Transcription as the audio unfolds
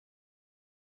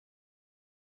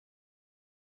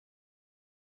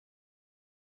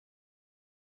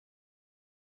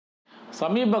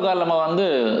சமீப காலமாக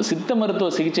சித்த மருத்துவ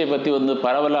சிகிச்சை பற்றி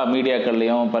பரவலாக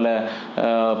மீடியாக்கள்லையும் பல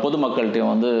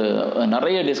பொதுமக்கள்கிட்டையும்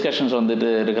நிறைய டிஸ்கஷன்ஸ்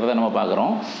இருக்கிறத நம்ம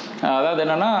பார்க்குறோம். அதாவது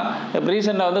என்னென்னா, இப்போ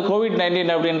ரீசெண்டாக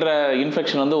கோவிட்-19 அப்படின்ற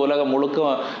இன்ஃபெக்ஷன் உலகம் முழுக்க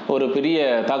ஒரு பெரிய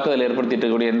தாக்குதல் ஏற்படுத்திட்டு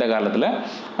இருக்கக்கூடிய இந்த காலத்தில்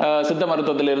சித்த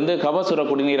மருத்துவத்திலிருந்து கபசுர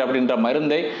குடிநீர் அப்படின்ற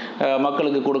மருந்தை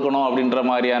மக்களுக்கு கொடுக்கணும் அப்படின்ற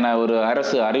மாதிரியான ஒரு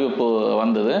அரசு அறிவிப்பு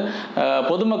வந்தது.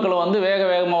 பொதுமக்களும் வேக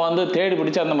வேகமாக தேடி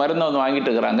பிடிச்சி அந்த மருந்தை வாங்கிட்டு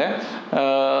இருக்கிறாங்க.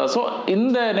 ஸோ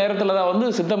இந்த நேரத்தில்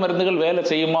தான் சித்த மருந்துகள் வேலை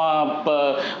செய்யுமா, இப்போ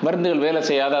மருந்துகள் வேலை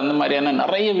செய்யாத, அந்த மாதிரியான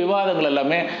நிறைய விவாதங்கள்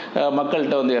எல்லாமே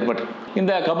மக்கள்கிட்ட ஏற்பட்டு,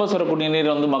 இந்த கபசுர குடிநீர்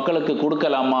மக்களுக்கு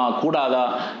கொடுக்கலாமா கூடாதா,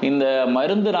 இந்த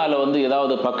மருந்துனால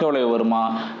ஏதாவது பக்க விளைவு வருமா,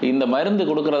 இந்த மருந்து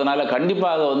கொடுக்கறதுனால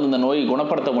கண்டிப்பாக இந்த நோய்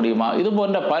குணப்படுத்த முடியுமா, இது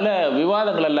போன்ற பல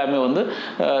விவாதங்கள் எல்லாமே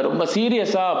ரொம்ப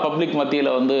சீரியஸாக பப்ளிக்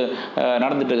மத்தியில்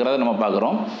நடந்துட்டு இருக்கிறத நம்ம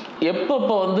பார்க்குறோம்.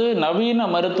 எப்பப்போ நவீன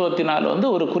மருத்துவத்தினால்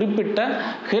ஒரு குறிப்பிட்ட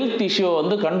ஹெல்த்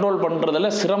இஷ்யூவை கண்ட்ரோல் பண்ணுறதுல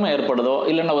சிரமம் ஏற்படுதோ,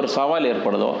 இல்லைன்னா ஒரு சவால்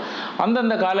ஏற்படுதோ,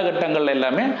 அந்தந்த காலகட்டங்கள்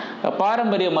எல்லாமே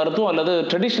பாரம்பரிய மருத்துவம் அல்லது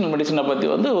ட்ரெடிஷ்னல் மெடிசனை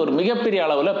பற்றி ஒரு மிகப்பெரிய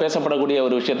அளவில் பேசப்படக்கூடிய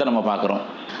ஒரு விஷயத்தை நம்ம பார்க்குறோம்.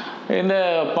 இந்த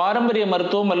பாரம்பரிய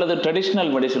மருத்துவம் அல்லது ட்ரெடிஷ்னல்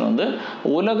மெடிசன்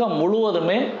உலகம்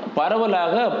முழுவதுமே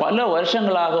பரவலாக பல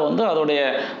வருஷங்களாக அதோடைய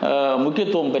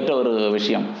முக்கியத்துவம் பெற்ற ஒரு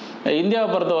விஷயம். இந்தியாவை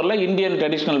பொறுத்தவரையில் இந்தியன்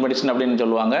ட்ரெடிஷ்னல் மெடிசன் அப்படின்னு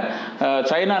சொல்லுவாங்க.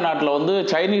 சைனா நாட்டில்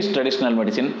சைனீஸ் ட்ரெடிஷ்னல்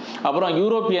மெடிசின், அப்புறம்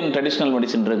யூரோப்பியன் ட்ரெடிஷ்னல்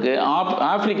மெடிசின் இருக்குது,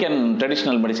 ஆப்ரிக்கன்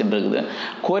ட்ரெடிஷ்னல் மெடிசின் இருக்குது,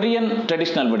 கொரியன்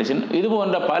ட்ரெடிஷ்னல் மெடிசின். இது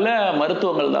போன்ற பல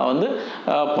மருத்துவங்கள் தான்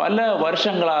பல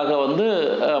வருஷங்களாக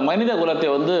மனித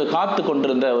குலத்தை காத்து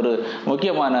கொண்டிருந்த ஒரு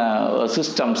முக்கியமான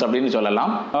சிஸ்டம்ஸ் அப்படின்னு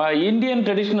சொல்லலாம். இந்தியன்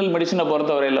ட்ரெடிஷ்னல் மெடிசனை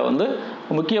பொறுத்தவரையில்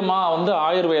முக்கியமாக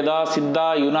ஆயுர்வேதா, சித்தா,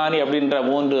 யுனானி அப்படின்ற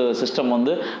 3 சிஸ்டம்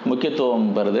முக்கியத்துவம்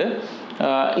பெறுது.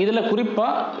 இதில்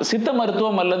குறிப்பாக சித்த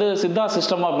மருத்துவம் அல்லது சித்தா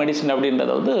சிஸ்டம் ஆஃப் மெடிசின்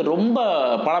அப்படின்றது ரொம்ப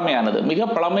பழமையானது, மிக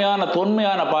பழமையான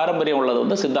தொன்மையான பாரம்பரியம்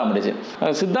உள்ளது Siddha medicine.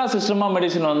 Siddha system of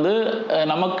medicine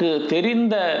நமக்கு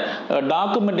தெரிந்த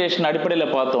டாக்குமெண்டேஷன்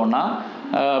அடிப்படையில் பார்த்தோம்னா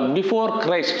பிஃபோர்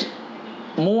கிரைஸ்ட்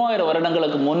 3000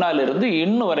 வருடங்களுக்கு முன்னால் இருந்து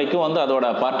இன்னும் வரைக்கும் அதோட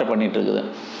பார்ட்டை பண்ணிட்டு இருக்குது.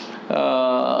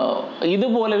 இது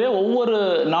போலவே ஒவ்வொரு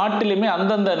நாட்டிலுமே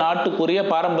அந்தந்த நாட்டுக்குரிய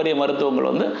பாரம்பரிய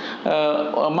மருத்துவங்கள்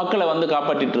மக்களை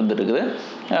காப்பாற்றிட்டு இருந்துருக்குது.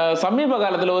 சமீப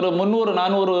காலத்தில் ஒரு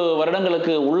 300-400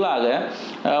 வருடங்களுக்கு உள்ளாக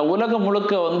உலகம்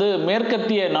முழுக்க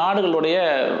மேற்கத்திய நாடுகளுடைய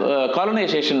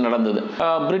காலனைசேஷன் நடந்தது.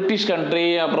 பிரிட்டிஷ் கண்ட்ரி,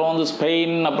 அப்புறம்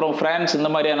ஸ்பெயின், அப்புறம் பிரான்ஸ்,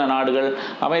 இந்த மாதிரியான நாடுகள்,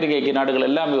 அமெரிக்க ஐக்கிய நாடுகள்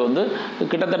எல்லாமே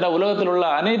கிட்டத்தட்ட உலகத்தில் உள்ள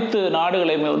அனைத்து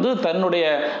நாடுகளையுமே தன்னுடைய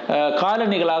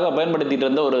காலனிகளாக பயன்படுத்திட்டு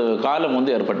இருந்த ஒரு காலம்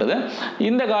ஏற்பட்டது.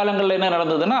 இந்த காலங்களில் என்ன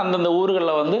நடந்ததுன்னா, அந்தந்த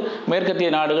ஊர்களில் மேற்கத்திய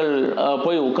நாடுகள்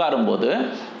போய் உட்காரும் போது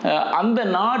அந்த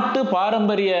நாட்டு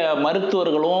பாரம்பரிய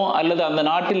மருத்துவர்களும் அல்லது அந்த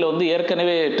நாட்டில்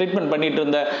ஏற்கனவே ட்ரீட்மெண்ட் பண்ணிட்டு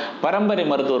இருந்த பாரம்பரிய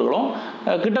மருத்துவர்களும்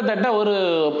கிட்டத்தட்ட ஒரு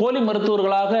போலி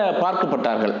மருத்துவர்களாக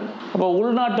பார்க்கப்பட்டார்கள். அப்போ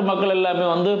உள்நாட்டு மக்கள்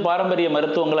எல்லாமே பாரம்பரிய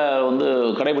மருத்துவங்களை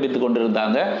கடைபிடித்து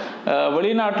கொண்டிருந்தாங்க.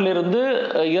 வெளிநாட்டிலிருந்து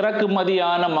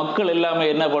இறக்குமதியான மக்கள் எல்லாமே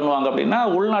என்ன பண்ணுவாங்க அப்படின்னா,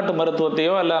 உள்நாட்டு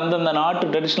மருத்துவத்தையோ அல்ல அந்தந்த நாட்டு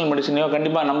ட்ரெடிஷ்னல் மெடிசனையோ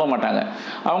கண்டிப்பாக நம்ப மாட்டாங்க.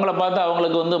 அவங்கள பார்த்து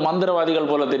அவங்களுக்கு மந்திரவாதிகள்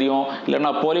போல தெரியும்,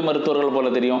 இல்லைன்னா போலி மருத்துவர்கள் போல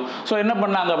தெரியும். ஸோ என்ன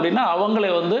பண்ணாங்க அப்படின்னா, அவங்களை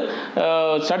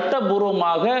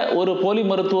சட்டபூர்வமாக ஒரு போலி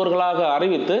மருத்துவர்களாக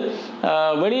அறிவித்து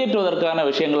வெளியேற்றுவதற்கான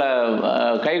விஷயங்களை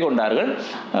கைக்கொண்டார்கள்.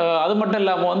 அது மட்டும்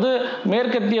இல்லாமல்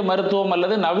மேற்கத்திய மருத்துவம்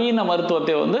அல்லது நவீன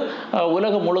மருத்துவத்தை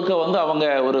உலகம் முழுக்க அவங்க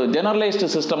ஒரு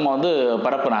ஜெனரலைஸ்டு சிஸ்டம்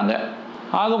பரப்புனாங்க.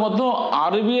 ஆக மொத்தம்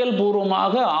அறிவியல்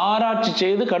பூர்வமாக ஆராய்ச்சி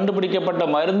செய்து கண்டுபிடிக்கப்பட்ட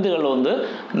மருந்துகள்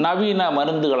நவீன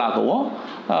மருந்துகளாகவும்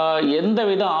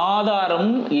எந்தவித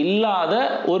ஆதாரமும் இல்லாத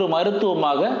ஒரு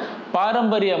மருத்துவமாக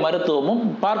பாரம்பரிய மருத்துவமும்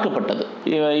பார்க்கப்பட்டது.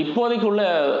 இப்போதைக்குள்ள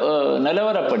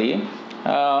நிலவரப்படி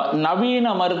நவீன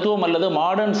மருத்துவம் அல்லது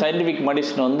மாடர்ன் சயின்டிஃபிக்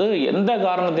மெடிசன் எந்த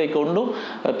காரணத்தை கொண்டும்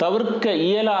தவிர்க்க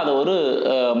இயலாத ஒரு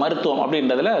மருத்துவம்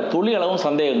அப்படின்றதுல துளி அளவும்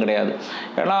சந்தேகம் கிடையாது.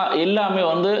 ஏன்னா எல்லாமே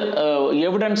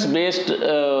எவிடன்ஸ் பேஸ்டு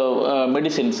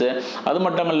மெடிசின்ஸு, அது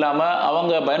மட்டும் இல்லாமல்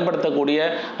அவங்க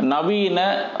பயன்படுத்தக்கூடிய நவீன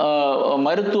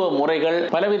மருத்துவ முறைகள்,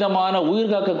 பலவிதமான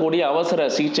உயிர் காக்கக்கூடிய அவசர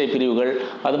சிகிச்சை பிரிவுகள்,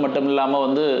 அது மட்டும்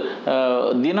இல்லாமல்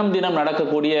தினம் தினம்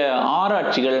நடக்கக்கூடிய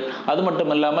ஆராய்ச்சிகள், அது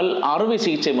மட்டும் இல்லாமல் அறுவை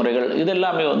சிகிச்சை முறைகள்,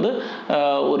 இதெல்லாமே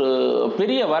ஒரு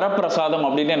பெரிய வரப்பிரசாதம்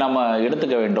அப்படின்னு நம்ம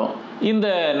எடுத்துக்க வேண்டும். இந்த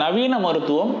நவீன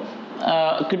மருத்துவம்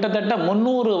கிட்டத்தட்ட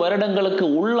 300 வருடங்களுக்கு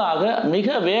உள்ளாக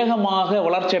மிக வேகமாக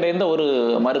வளர்ச்சியடைந்த ஒரு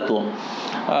மருத்துவம்.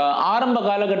 ஆரம்ப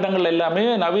காலகட்டங்கள் எல்லாமே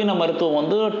நவீன மருத்துவம்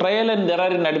ட்ரையல் அண்ட்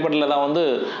எரரின் அடிப்படையில் தான்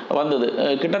வந்தது.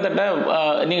 கிட்டத்தட்ட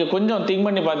நீங்கள் கொஞ்சம் திங்க்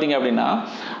பண்ணி பார்த்தீங்க அப்படின்னா,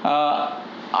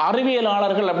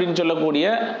 அறிவியலாளர்கள் அப்படின்னு சொல்லக்கூடிய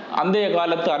அந்தைய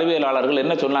காலத்து அறிவியலாளர்கள்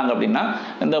என்ன சொன்னாங்க அப்படின்னா,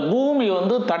 இந்த பூமி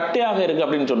வந்து தட்டையாக இருக்கு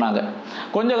அப்படின்னு சொன்னாங்க.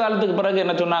 கொஞ்ச காலத்துக்கு பிறகு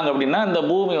என்ன சொன்னாங்க அப்படின்னா, இந்த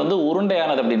பூமி வந்து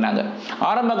உருண்டையானது அப்படின்னாங்க.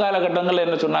 ஆரம்ப காலகட்டங்களில்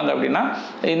என்ன சொன்னாங்க அப்படின்னா,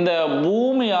 இந்த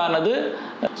பூமியானது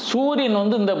சூரியன்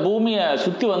வந்து இந்த பூமியை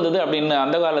சுற்றி வந்தது அப்படின்னு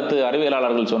அந்த காலத்து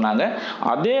அறிவியலாளர்கள் சொன்னாங்க.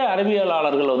 அதே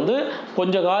அறிவியலாளர்கள் வந்து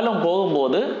கொஞ்ச காலம்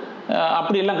போகும்போது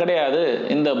அப்படியெல்லாம் கிடையாது,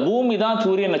 இந்த பூமி தான்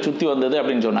சூரியனை சுற்றி வந்தது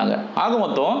அப்படின்னு சொன்னாங்க. ஆக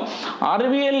மொத்தம்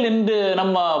அறிவியல் என்று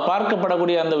நம்ம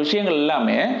பார்க்கப்படக்கூடிய அந்த விஷயங்கள்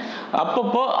எல்லாமே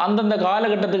அப்பப்போ அந்தந்த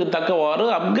காலகட்டத்துக்கு தக்கவாறு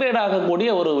அப்கிரேட் ஆகக்கூடிய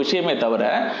ஒரு விஷயமே தவிர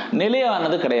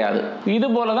நிலையானது கிடையாது. இது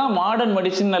போல தான் மாடர்ன்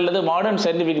மெடிசின் அல்லது மாடர்ன்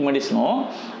சயின்டிஃபிக் மெடிசனும்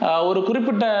ஒரு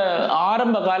குறிப்பிட்ட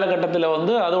ஆரம்ப காலகட்டத்தில்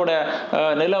வந்து அதோட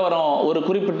நிலவரம் ஒரு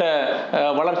குறிப்பிட்ட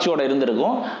வளர்ச்சியோடு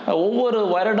இருந்திருக்கும். ஒவ்வொரு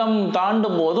வருடம்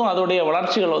தாண்டும் போதும் அதோடைய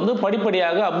வளர்ச்சிகள் வந்து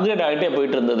படிப்படியாக அப்கிரேட் ஆகிட்டே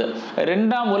போயிட்டு இருந்தது.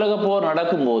 2ஆம் உலக போர்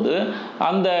நடக்கும்போது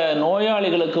அந்த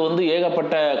நோயாளிகளுக்கு வந்து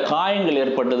ஏகப்பட்ட காயங்கள்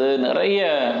ஏற்பட்டது, நிறைய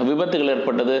விபத்துகள்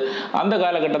ஏற்பட்டது. அந்த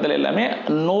காலகட்டத்தில் எல்லாமே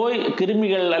நோய்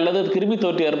கிருமிகள் அல்லது கிருமி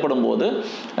தொற்று ஏற்படும் போது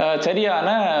சரியான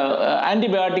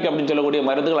ஆன்டிபயோட்டிக் அப்படின்னு சொல்லக்கூடிய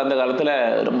மருந்துகள் அந்த காலத்தில்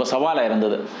ரொம்ப சவாலாக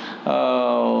இருந்தது.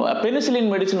 பெனிசிலின்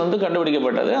மெடிசின் வந்து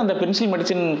கண்டுபிடிக்கப்பட்டது. அந்த பெனிசிலின்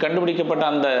மெடிசின் கண்டுபிடிக்கப்பட்ட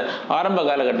அந்த ஆரம்ப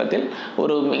காலகட்டத்தில்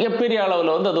ஒரு மிகப்பெரிய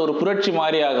அளவில் வந்து அது ஒரு புரட்சி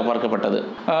மாதிரியாக பார்க்கப்பட்டது.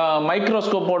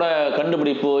 மைக்ரோஸ்கோப்போட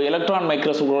கண்டுபிடிப்பு, எலக்ட்ரான்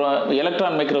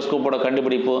மைக்ரோஸ்கோப்போட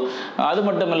கண்டுபிடிப்பு, அது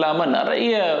மட்டும் இல்லாமல்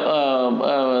நிறைய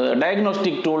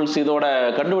டயக்னோஸ்டிக் டூல்ஸ் இதோட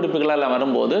கண்டுபிடிப்புகளெல்லாம்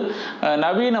வரும்போது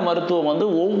நவீன மருத்துவம் வந்து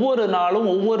ஒவ்வொரு நாளும்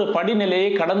ஒவ்வொரு படிநிலையை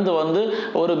கடந்து வந்து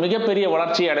ஒரு மிகப்பெரிய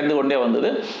வளர்ச்சியை அடைந்து கொண்டே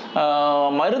வந்தது.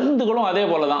 மருந்துகளும் அதே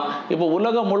போல தான். இப்போ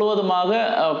உலகம் முழுவதுமாக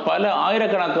பல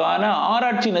ஆயிரக்கணக்கான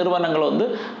ஆராய்ச்சி நிறுவனங்கள் வந்து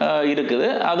இருக்குது.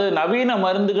 அது நவீன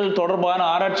மருந்துகள் தொடர்பான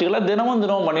ஆராய்ச்சிகளை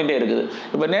தினமும் பண்ணிட்டே இருக்குது.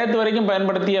 இப்போ நேற்று வரைக்கும்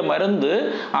பயன்படுத்திய மருந்து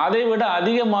அதை விட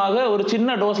அதிகமாக ஒரு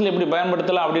சின்ன டோஸில் எப்படி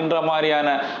பயன்படுத்தலாம் அப்படின்ற மாதிரியான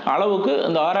அளவுக்கு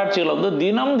இந்த ஆராய்ச்சிகள் வந்து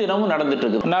தினமும் நடந்துட்டு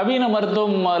இருக்குது. நவீன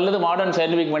மருத்துவம் அல்லது மாடர்ன்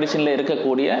சயின்டிஃபிக் மெடிசின்ல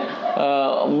இருக்கக்கூடிய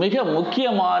மிக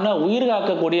முக்கியமான உயிர்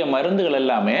காக்கக்கூடிய மருந்துகள்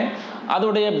எல்லாமே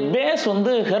அதோடைய பேஸ்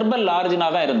வந்து ஹெர்பல்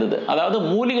ஆரிஜினாக தான் இருந்தது. அதாவது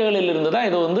மூலிகைகளில் இருந்து தான்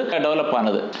இது வந்து டெவலப்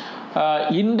ஆனது.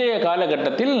 இன்றைய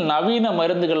காலகட்டத்தில் நவீன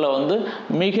மருந்துகளில் வந்து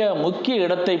மிக முக்கிய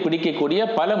இடத்தை பிடிக்கக்கூடிய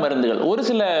பல மருந்துகள், ஒரு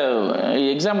சில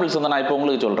எக்ஸாம்பிள்ஸ் வந்து நான் இப்போ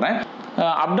உங்களுக்கு சொல்கிறேன்.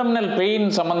 அப்டமினல் பெயின்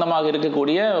சம்பந்தமாக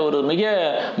இருக்கக்கூடிய ஒரு மிக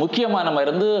முக்கியமான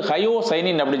மருந்து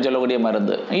ஹயோசைனின் அப்படின்னு சொல்லக்கூடிய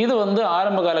மருந்து. இது வந்து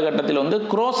ஆரம்ப காலகட்டத்தில் வந்து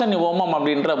குரோசனிஓமம்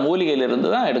அப்படின்ற மூலிகையிலிருந்து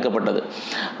தான் எடுக்கப்பட்டது.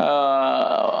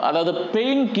 அதாவது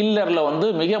பெயின் கில்லரில் வந்து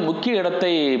மிக முக்கிய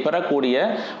இடத்தை பெறக்கூடிய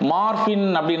மார்பின்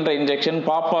அப்படின்ற இன்ஜெக்ஷன்,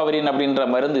 பாப்பாவரின் அப்படின்ற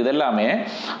மருந்து இதெல்லாமே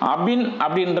அபின்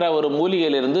அப்படின்ற ஒரு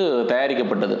மூலிகையிலிருந்து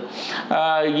தயாரிக்கப்பட்டது.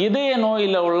 இதய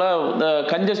நோயில் உள்ள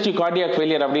கன்ஜஸ்டிவ் கார்டியாக்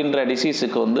ஃபெயிலியர் அப்படின்ற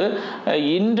டிசீஸுக்கு வந்து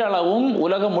இன்றளவும்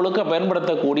உலகம் முழுக்க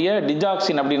பயன்படுத்தக்கூடிய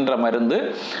டிஜாக்சின் அப்படின்ற மருந்து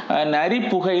நரி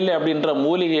புகையிலை அப்படின்ற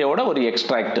மூலிகையோட ஒரு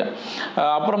எக்ஸ்ட்ராக்ட்.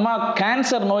 அப்புறமா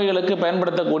கேன்சர் நோய்களுக்கு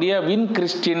பயன்படுத்தக்கூடிய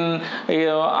வின்கிறிஸ்டின்,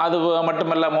 அது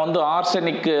மட்டுமல்லாமல் வந்து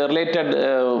ஆர்சனிக் ரிலேட்டட்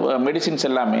மெடிசின்ஸ்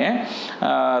எல்லாமே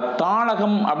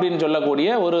தாளகம் அப்படின்னு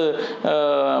சொல்லக்கூடிய ஒரு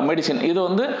மெடிசின். இது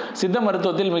வந்து சித்த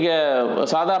மருத்துவத்தில் மிக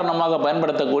சாதாரணமாக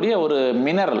பயன்படுத்தக்கூடிய ஒரு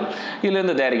மினரல்,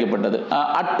 இதிலிருந்து தயாரிக்கப்பட்டது.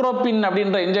 அட்ரோபின்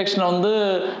அப்படின்ற இன்ஜெக்ஷன் வந்து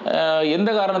எந்த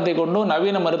காரணத்தை கொண்டும்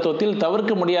நவீன மருத்துவத்தில்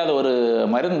தவிர்க்க முடியாத ஒரு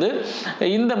மருந்து.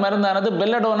 இந்த மருந்தானது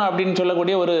பெல்லடோனா அப்படின்னு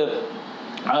சொல்லக்கூடிய ஒரு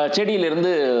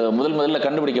செடியிலிருந்து முதல்ல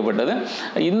கண்டுபிடிக்கப்பட்டது.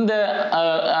 இந்த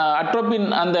அட்ரோபின்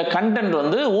அந்த கண்டென்ட்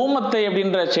வந்து ஊமத்தை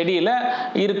அப்படின்ற செடியில்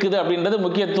இருக்குது அப்படின்றது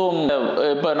முக்கியத்துவம்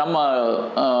இப்போ நம்ம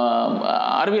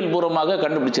அறிவியல் பூர்வமாக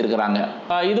கண்டுபிடிச்சிருக்கிறாங்க.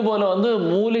 இதுபோல் வந்து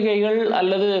மூலிகைகள்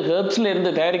அல்லது ஹெர்ப்ஸில்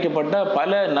இருந்து தயாரிக்கப்பட்ட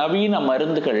பல நவீன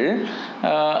மருந்துகள்,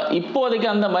 இப்போதைக்கு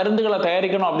அந்த மருந்துகளை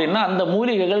தயாரிக்கணும் அப்படின்னா அந்த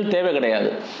மூலிகைகள் தேவை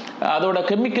கிடையாது. அதோட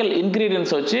கெமிக்கல்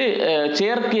இன்கிரீடியன்ஸ் வச்சு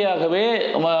செயற்கையாகவே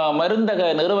மருந்தக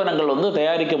நிறுவனங்கள் வந்து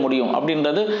தயாரிக்க முடியும்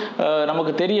அப்படின்றது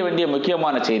நமக்கு தெரிய வேண்டிய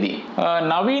முக்கியமான செய்தி.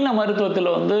 நவீன மருத்துவத்தில்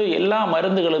வந்து எல்லா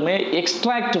மருந்துகளுமே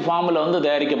எக்ஸ்ட்ராக்ட் ஃபார்மில் வந்து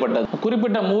தயாரிக்கப்பட்டது.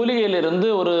 குறிப்பிட்ட மூலிகையிலிருந்து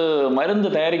ஒரு மருந்து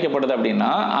தயாரிக்கப்படுது அப்படின்னா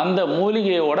அந்த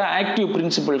மூலிகையோட ஆக்டிவ்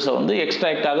பிரின்சிபிள்ஸை வந்து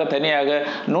எக்ஸ்ட்ராக்டாக தனியாக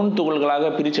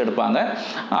நுண்துகள்களாக பிரித்து எடுப்பாங்க.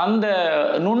 அந்த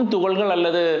நுண்துகள்கள்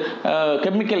அல்லது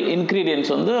கெமிக்கல்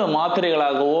இன்கிரீடியன்ஸ் வந்து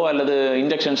மாத்திரைகளாகவோ அல்லது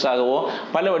இன்ஜெக்ஷன்ஸாகவோ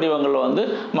பல வடிவங்களில் வந்து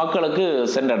மக்களுக்கு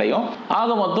சென்றடையும். ஆக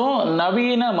மொத்தம்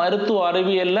நவீன மருத்துவ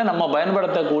அறிவியலில் நம்ம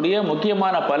பயன்படுத்தக்கூடிய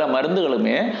முக்கியமான பல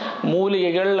மருந்துகளுமே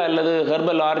மூலிகைகள் அல்லது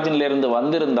ஹெர்பல் ஆரிஜினிலிருந்து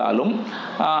வந்திருந்தாலும்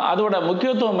அதோட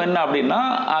முக்கியத்துவம் என்ன அப்படின்னா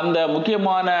அந்த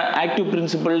முக்கியமான ஆக்டிவ்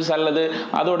பிரின்சிபிள்ஸ் அல்லது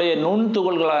அதோடைய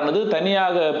நுண்துகள்களானது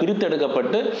தனியாக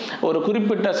பிரித்தெடுக்கப்பட்டு ஒரு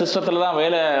குறிப்பிட்ட சிஸ்டத்தில் தான்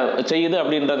வேலை செய்யுது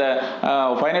அப்படின்றத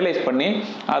ஃபைனலைஸ் பண்ணி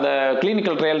அதை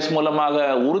கிளினிக்கல் ட்ரையல்ஸ் மூலமாக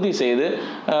உறுதி செய்து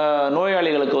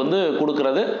நோயாளிகளுக்கு வந்து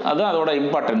கொடுக்கறது அதுதான் அதோட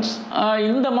இம்பார்ட்டன்ஸ்.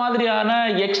 இந்த மாதிரியான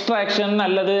எக்ஸ்ட்ராக்ஷன்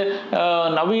அல்லது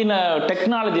நவீன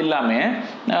டெக்னாலஜி எல்லாமே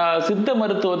சித்த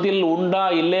மருத்துவத்தில் உண்டா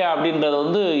இல்லையா அப்படின்றது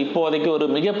வந்து இப்போதைக்கு ஒரு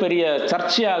மிகப்பெரிய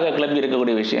சர்ச்சையாக கிளம்பி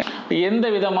இருக்கக்கூடிய விஷயம். எந்த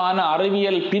விதமான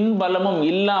அறிவியல் பின்பலமும்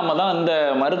இல்லாம தான் இந்த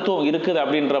மருத்துவம் இருக்குது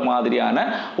அப்படின்ற மாதிரியான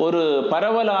ஒரு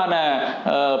பரவலான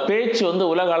பேச்சு வந்து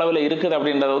உலக அளவில் இருக்குது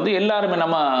அப்படின்றத வந்து எல்லாருமே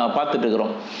நம்ம பார்த்துட்டு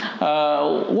இருக்கிறோம்.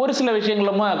 ஒரு சில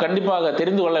விஷயங்களும் கண்டிப்பாக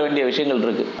தெரிந்து கொள்ள வேண்டிய விஷயங்கள்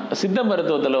இருக்கு. சித்த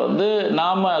மருத்துவத்தில் வந்து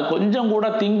நாம கொஞ்சம் கூட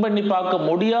திங்க் பண்ணி பார்க்க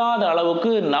முடியாத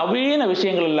அளவுக்கு நவீன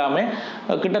விஷயங்கள் எல்லாமே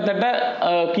கிட்டத்தட்ட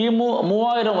கிமு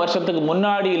 3000 வருஷத்துக்கு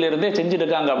முன்னாடியிலிருந்தே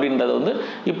செஞ்சுருக்காங்க அப்படின்றது வந்து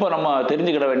இப்போ நம்ம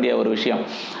தெரிஞ்சுக்கிட வேண்டிய ஒரு விஷயம்.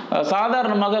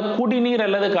 சாதாரணமாக குடிநீர்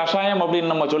அல்லது கஷாயம்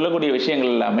அப்படின்னு நம்ம சொல்லக்கூடிய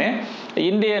விஷயங்கள் எல்லாமே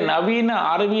இன்றைய நவீன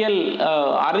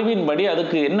அறிவின்படி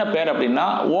அதுக்கு என்ன பேர் அப்படின்னா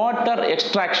வாட்டர்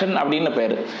எக்ஸ்ட்ராக்ஷன் அப்படின்னு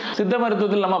பேர். சித்த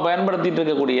மருத்துவத்தில் நம்ம பயன்படுத்திட்டு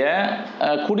இருக்கக்கூடிய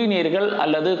குடிநீர்கள்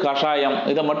அல்லது கஷாயம்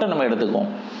இதை மட்டும் நம்ம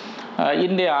எடுத்துக்குவோம்.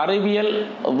 இன்றைய அறிவியல்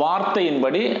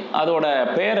வார்த்தையின்படி அதோட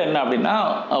பேர் என்ன அப்படின்னா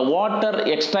வாட்டர்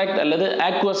எக்ஸ்ட்ராக்ட் அல்லது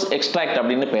ஆக்வஸ் எக்ஸ்ட்ராக்ட்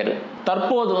அப்படின்னு பேர்.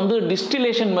 தற்போது வந்து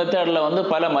டிஸ்டிலேஷன் மெத்தடில் வந்து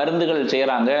பல மருந்துகள்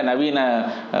செய்கிறாங்க, நவீன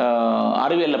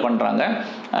அறிவியலில் பண்ணுறாங்க.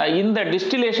 இந்த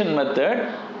டிஸ்டிலேஷன் மெத்தட்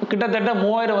கிட்டத்தட்ட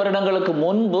 3000 வருடங்களுக்கு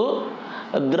முன்பு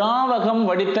திராவகம்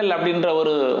வடித்தல் அப்படின்ற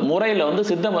ஒரு முறையில் வந்து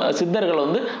சித்தர்கள்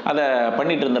வந்து அதை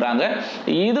பண்ணிட்டு இருந்தாங்க.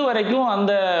 இதுவரைக்கும்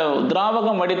அந்த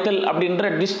திராவகம் வடித்தல்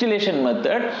அப்படின்ற டிஸ்டிலேஷன்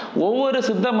மெத்தட் ஒவ்வொரு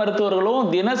சித்த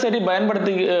மருத்துவர்களும் தினசரி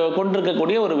பயன்படுத்தி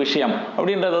கொண்டிருக்கக்கூடிய ஒரு விஷயம்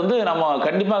அப்படின்றது வந்து நம்ம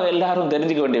கண்டிப்பாக எல்லாரும்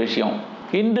தெரிஞ்சுக்க வேண்டிய விஷயம்.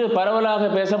 இன்று பரவலாக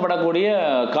பேசப்படக்கூடிய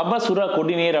கபசுர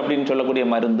குடிநீர் அப்படின்னு சொல்லக்கூடிய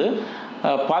மருந்து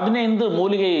 15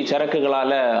 மூலிகை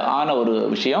சரக்குகளால் ஆன ஒரு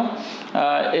விஷயம்.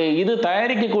 இது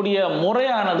தயாரிக்கக்கூடிய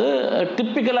முறையானது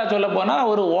டிப்பிக்கலாக சொல்ல போனால்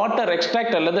ஒரு வாட்டர்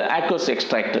எக்ஸ்ட்ராக்ட் அல்லது ஆக்வஸ்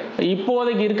எக்ஸ்ட்ராக்ட்.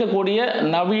 இப்போதைக்கு இருக்கக்கூடிய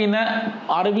நவீன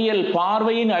அறிவியல்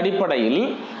பார்வையின் அடிப்படையில்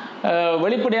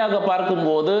வெளிப்படையாக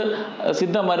பார்க்கும்போது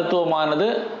சித்த மருத்துவமானது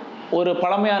ஒரு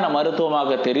பழமையான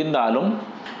மருத்துவமாக தெரிந்தாலும்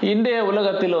இன்றைய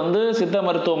உலகத்தில் வந்து சித்த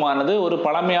மருத்துவமானது ஒரு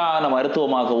பழமையான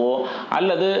மருத்துவமாகவோ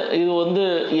அல்லது இது வந்து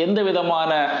எந்த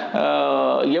விதமான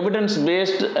எவிடன்ஸ்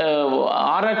பேஸ்ட்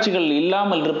ஆராய்ச்சிகள்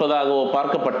இல்லாமல் இருப்பதாகவோ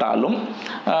பார்க்கப்பட்டாலும்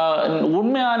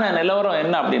உண்மையான நிலவரம்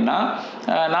என்ன அப்படின்னா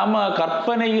நாம்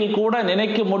கற்பனையில் கூட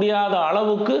நினைக்க முடியாத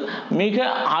அளவுக்கு மிக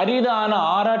அரிதான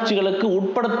ஆராய்ச்சிகளுக்கு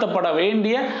உட்படுத்தப்பட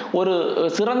வேண்டிய ஒரு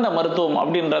சிறந்த மருத்துவம்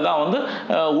அப்படின்றதான் வந்து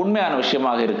உண்மையான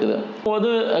விஷயமாக இருக்குது. இப்போது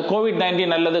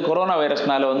கோவிட்-19 அல்லது கொரோனா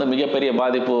வைரஸ்னால வந்து மிகப்பெரிய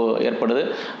பாதிப்பு ஏற்படுது.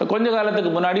 கொஞ்ச காலத்துக்கு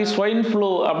முன்னாடி ஸ்வைன் ஃப்ளூ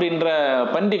அப்படின்ற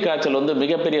பன்றி காய்ச்சல் வந்து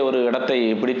மிகப்பெரிய ஒரு இடத்தை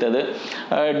பிடித்தது.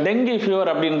 டெங்கி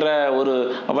ஃபீவர் அப்படின்ற ஒரு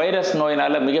வைரஸ்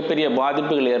நோயினால் மிகப்பெரிய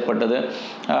பாதிப்புகள் ஏற்பட்டது.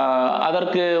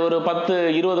 அதற்கு ஒரு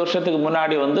 10-20 வருஷத்துக்கு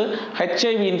முன்னாடி வந்து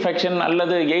HIV இன்ஃபெக்ஷன்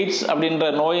அல்லது எய்ட்ஸ் அப்படின்ற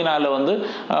நோயினால் வந்து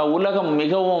உலகம்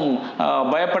மிகவும்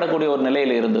பயப்படக்கூடிய ஒரு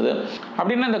நிலையில் இருந்தது.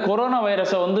 அப்படின்னா இந்த கொரோனா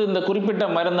வைரஸை வந்து இந்த குறிப்பிட்ட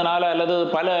மருந்தினால அல்லது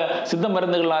பல சித்த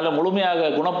மருந்துகளால்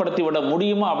முழுமையாக குணப்படுத்தி விட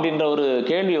முடியுமா அப்படின்ற ஒரு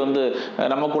கேள்வி வந்து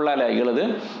நமக்குள்ளால எழுது.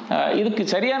 இதுக்கு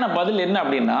சரியான பதில் என்ன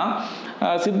அப்படின்னா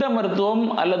சித்த மருத்துவம்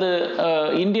அல்லது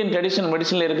இந்தியன் ட்ரெடிஷனல்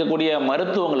மெடிசனில் இருக்கக்கூடிய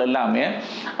மருத்துவங்கள் எல்லாமே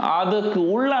அதுக்கு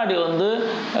உள்ளாடி வந்து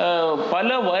பல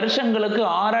வருஷங்களுக்கு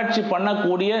ஆராய்ச்சி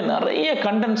பண்ணக்கூடிய நிறைய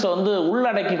கண்டென்ட்ஸை வந்து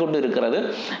உள்ளடக்கி கொண்டு இருக்கிறது.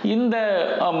 இந்த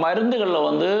மருந்துகளில்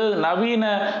வந்து நவீன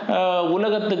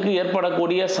உலகத்துக்கு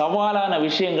ஏற்படக்கூடிய சவாலான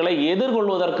விஷயங்களை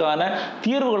எதிர்கொள்வதற்கான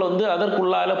தீர்வுகள் வந்து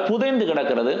அதற்குள்ளால புதைந்து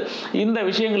கிடக்கிறது. இந்த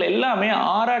விஷயங்கள் எல்லாமே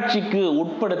ஆராய்ச்சிக்கு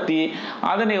உட்படுத்தி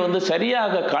அதனை வந்து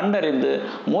சரியாக கண்டறிந்து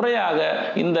முறையாக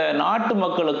இந்த நாட்டு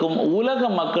மக்களுக்கும் உலக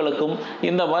மக்களுக்கும்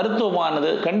இந்த மருத்துவமானது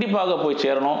கண்டிப்பாக போய்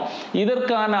சேரணும்.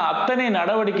 இதற்கான அத்தனை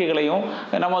நடவடிக்கைகளையும்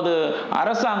நமது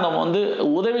அரசாங்கம் வந்து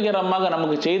உதவிகரமாக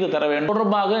நமக்கு செய்து தர வேண்டும்.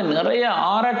 தொடர்பாக நிறைய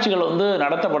ஆராய்ச்சிகள் வந்து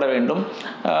நடத்தப்பட வேண்டும்.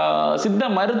 சித்த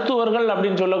மருத்துவர்கள்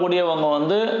அப்படின்னு சொல்லக்கூடியவங்க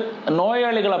வந்து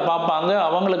நோயாளிகளை பார்ப்பாங்க,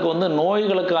 அவங்களுக்கு வந்து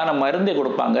நோய்களுக்கான மருந்தை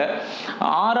கொடுப்பாங்க.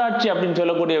 ஆராய்ச்சி அப்படின்னு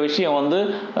சொல்லக்கூடிய விஷயம் வந்து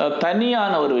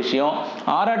தனியான ஒரு விஷயம்.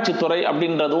 ஆராய்ச்சி துறை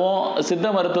அப்படின்றதும் சித்த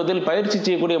மருத்துவத்தில் பயிற்சி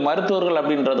செய்யக்கூடிய மருத்துவர்கள்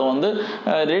அப்படின்றதும் வந்து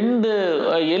 2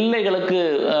 எல்லைகளுக்கு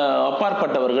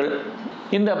அப்பாற்பட்டவர்கள்.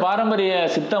 இந்த பாரம்பரிய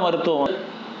சித்த மருத்துவம்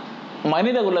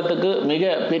மனித குலத்துக்கு மிக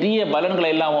பெரிய பலன்களை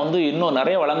எல்லாம் வந்து இன்னும்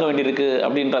நிறைய வழங்க வேண்டியிருக்கு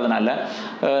அப்படின்றதுனால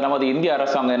நமது இந்திய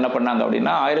அரசாங்கம் என்ன பண்ணாங்க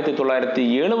அப்படின்னா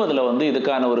 1970 வந்து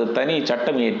இதுக்கான ஒரு தனி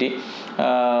சட்டம் இயற்றி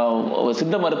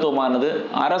சித்த மருத்துவமானது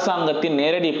அரசாங்கத்தின்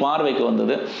நேரடி பார்வைக்கு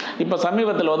வந்தது. இப்போ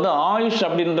சமீபத்தில் வந்து ஆயுஷ்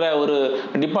அப்படின்ற ஒரு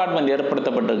டிபார்ட்மெண்ட்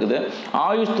ஏற்படுத்தப்பட்டிருக்குது.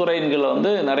 ஆயுஷ் துறைகள்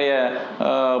வந்து நிறைய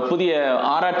புதிய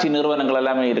ஆராய்ச்சி நிறுவனங்கள்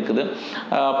எல்லாமே இருக்குது.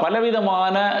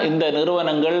 பலவிதமான இந்த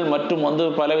நிறுவனங்கள் மற்றும் வந்து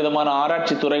பலவிதமான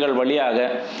ஆராய்ச்சி துறைகள் வழியாக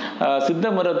சித்த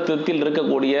மருத்துவத்தில்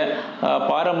இருக்கக்கூடிய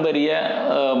பாரம்பரிய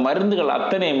மருந்துகள்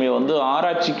அத்தனையுமே வந்து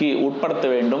ஆராய்ச்சிக்கு உட்படுத்த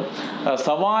வேண்டும்.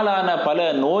 சவாலான பல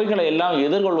நோய்களை எல்லாம்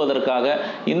எதிர்கொள்வதற்காக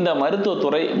இந்த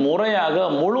மருத்துவத்துறை முறையாக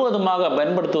முழுவதுமாக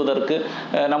பயன்படுத்துவதற்கு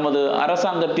நமது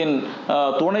அரசாங்கத்தின்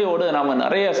துணையோடு நாம்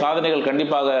நிறைய சாதனைகள்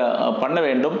கண்டிப்பாக பண்ண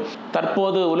வேண்டும்.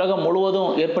 தற்போது உலகம்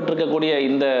முழுவதும் ஏற்பட்டிருக்கக்கூடிய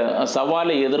இந்த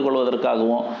சவாலை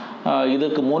எதிர்கொள்வதற்காகவும்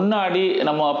இதுக்கு முன்னாடி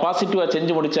நம்ம பாசிட்டிவாக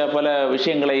செஞ்சு முடித்த பல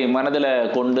விஷயங்களை மனதில்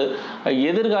கொண்டு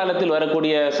எதிர்காலத்தில்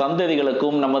வரக்கூடிய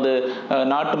சந்ததிகளுக்கும் நமது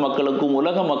நாட்டு மக்களுக்கும்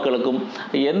உலக மக்களுக்கும்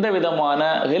எந்த விதமான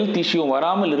ஹெல்த் இஷ்யூ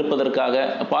வராமல் இருப்பதற்காக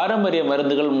பாரம்பரிய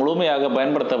மருந்துகள் முழுமையாக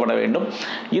பயன்படுத்தப்பட வேண்டும்.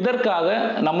 இதற்காக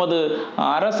நமது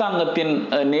அரசாங்கத்தின்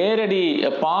நேரடி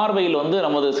பார்வையில் வந்து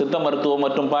நமது சித்த மருத்துவம்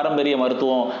மற்றும் பாரம்பரிய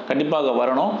மருத்துவம் கண்டிப்பாக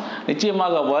வரணும்.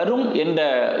 நிச்சயமாக வரும் என்ற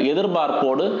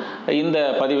எதிர்பார்ப்போடு இந்த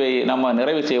பதிவை நம்ம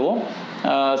நிறைவு செய்வோம்.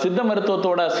 சித்த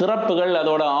மருத்துவத்தோட சிறப்புகள்,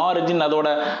 அதோட ஆரிஜின், அதோட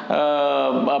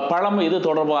பழமை இது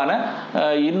தொடர்பான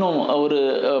இன்னும் ஒரு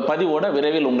பதிவோட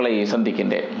விரைவில் உங்களை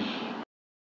சந்திக்கின்றேன்.